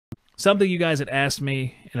something you guys had asked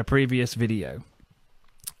me in a previous video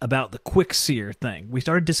about the quick sear thing. We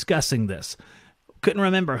started discussing this. Couldn't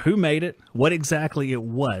remember who made it, what exactly it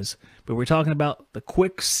was, but we're talking about the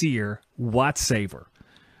quick sear watt saver.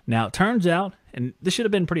 Now, it turns out, and this should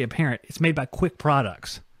have been pretty apparent, it's made by Quick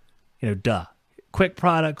Products. You know, duh. Quick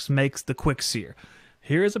Products makes the quick sear.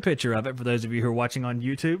 Here is a picture of it for those of you who are watching on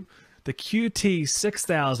YouTube. The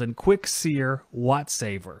QT6000 Quick Sear Watt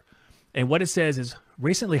Saver. And what it says is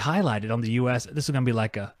recently highlighted on the US. This is going to be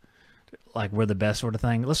like we're the best sort of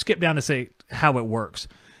thing. Let's skip down to say how it works.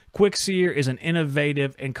 Quick Sear is an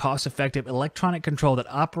innovative and cost-effective electronic control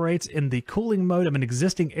that operates in the cooling mode of an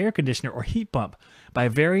existing air conditioner or heat pump. By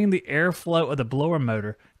varying the airflow of the blower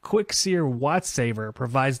motor, Quick Sear Watt Saver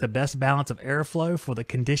provides the best balance of airflow for the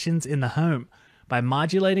conditions in the home. By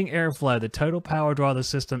modulating airflow, the total power draw of the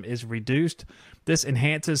system is reduced. This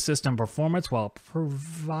enhances system performance while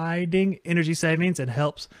providing energy savings and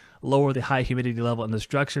helps lower the high humidity level in the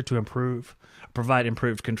structure to provide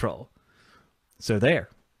improved control. So there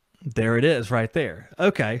it is right there.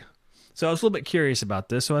 Okay, so I was a little bit curious about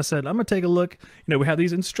this, so I said, I'm going to take a look. You know, we have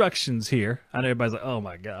these instructions here. I know everybody's like, oh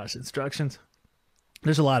my gosh, instructions.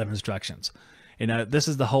 There's a lot of instructions. You know, this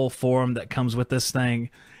is the whole form that comes with this thing.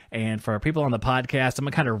 And for people on the podcast, I'm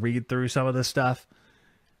going to kind of read through some of this stuff.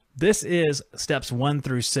 This is steps 1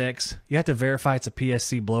 through 6. You have to verify it's a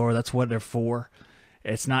PSC blower. That's what they're for.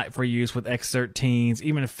 It's not for use with X13s,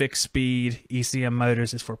 even fixed speed ECM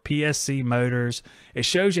motors. It's for PSC motors. It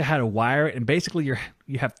shows you how to wire it. And basically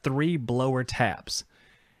you have 3 blower taps.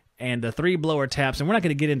 And the 3 blower taps, and we're not going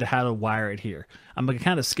to get into how to wire it here. I'm going to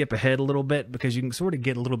kind of skip ahead a little bit because you can sort of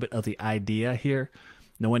get a little bit of the idea here.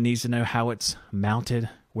 No one needs to know how it's mounted,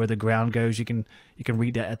 where the ground goes. You can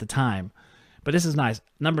read that at the time. But this is nice.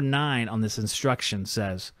 Number 9 on this instruction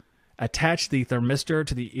says, attach the thermistor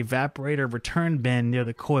to the evaporator return bin near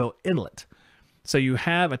the coil inlet. So you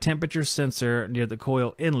have a temperature sensor near the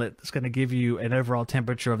coil inlet that's going to give you an overall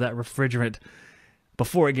temperature of that refrigerant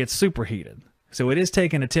before it gets superheated. So it is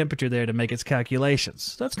taking a temperature there to make its calculations.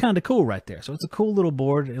 So that's kind of cool right there. So it's a cool little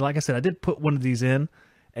board. And like I said, I did put one of these in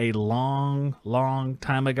a long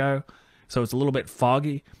time ago. So it's a little bit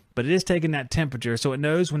foggy, but it is taking that temperature. So it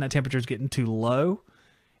knows when that temperature is getting too low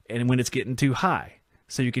and when it's getting too high.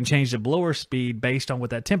 So you can change the blower speed based on what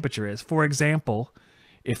that temperature is. For example,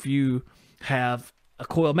 if you have a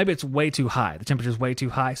coil, maybe it's way too high. The temperature is way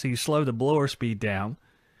too high. So you slow the blower speed down.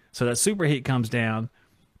 So that superheat comes down,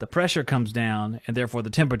 the pressure comes down, and therefore the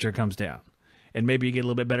temperature comes down. And maybe you get a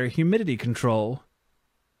little bit better humidity control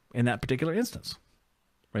in that particular instance.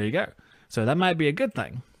 There you go. So that might be a good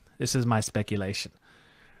thing. This is my speculation.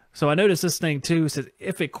 So I noticed this thing too says,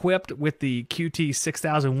 if equipped with the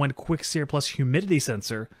QT6001 Quick Sear Plus humidity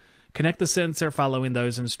sensor, connect the sensor following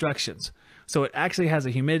those instructions. So it actually has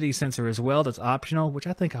a humidity sensor as well that's optional, which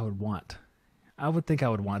I think I would want. I would think I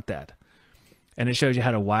would want that. And it shows you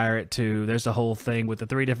how to wire it too. There's the whole thing with the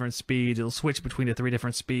 3 different speeds. It'll switch between the 3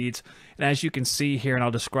 different speeds. And as you can see here, and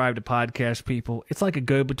I'll describe to podcast people, it's like a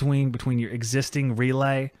go-between between your existing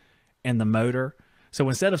relay and the motor. So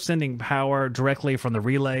instead of sending power directly from the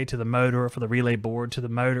relay to the motor or from the relay board to the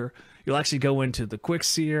motor, you'll actually go into the Quick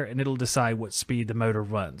Sear and it'll decide what speed the motor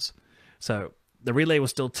runs. So the relay will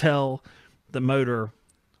still tell the motor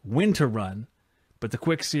when to run, but the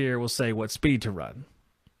Quick Sear will say what speed to run.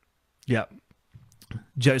 Yep.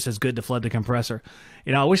 Joe says good to flood the compressor.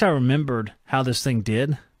 You know, I wish I remembered how this thing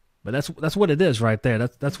did, but that's what it is right there.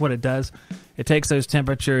 That's what it does. It takes those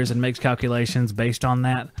temperatures and makes calculations based on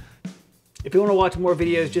that. If you want to watch more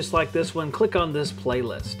videos just like this one, click on this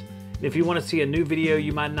playlist. And if you want to see a new video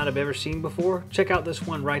you might not have ever seen before, check out this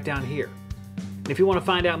one right down here. And if you want to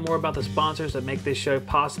find out more about the sponsors that make this show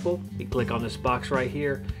possible, you can click on this box right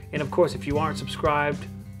here. And of course, if you aren't subscribed,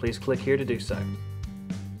 please click here to do so.